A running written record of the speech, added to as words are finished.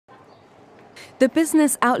The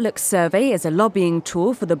Business Outlook Survey is a lobbying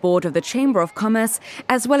tool for the board of the Chamber of Commerce,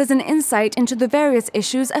 as well as an insight into the various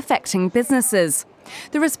issues affecting businesses.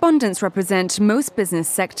 The respondents represent most business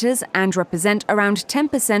sectors and represent around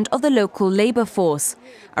 10% of the local labour force.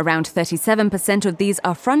 Around 37% of these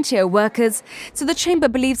are frontier workers, so the Chamber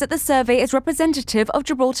believes that the survey is representative of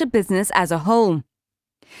Gibraltar business as a whole.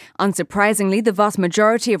 Unsurprisingly, the vast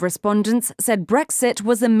majority of respondents said Brexit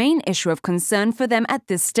was the main issue of concern for them at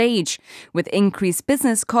this stage, with increased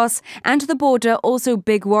business costs and the border also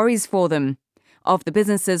big worries for them. Of the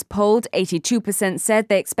businesses polled, 82% said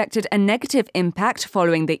they expected a negative impact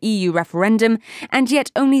following the EU referendum, and yet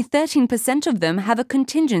only 13% of them have a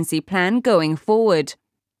contingency plan going forward.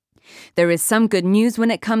 There is some good news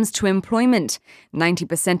when it comes to employment.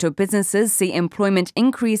 90% of businesses see employment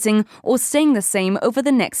increasing or staying the same over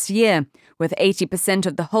the next year, with 80%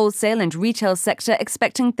 of the wholesale and retail sector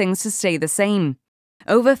expecting things to stay the same.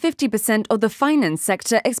 Over 50% of the finance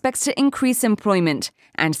sector expects to increase employment,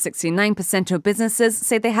 and 69% of businesses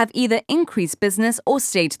say they have either increased business or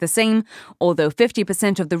stayed the same, although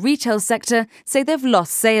 50% of the retail sector say they've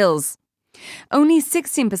lost sales. Only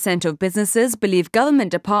 16% of businesses believe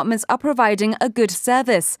government departments are providing a good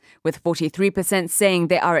service, with 43% saying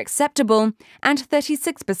they are acceptable and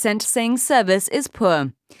 36% saying service is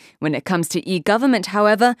poor. When it comes to e-government,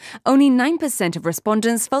 however, only 9% of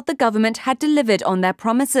respondents felt the government had delivered on their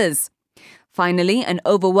promises. Finally, an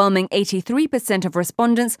overwhelming 83% of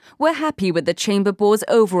respondents were happy with the Chamber Board's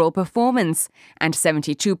overall performance, and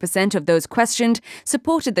 72% of those questioned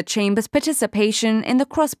supported the Chamber's participation in the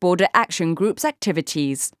cross-border action group's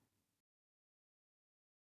activities.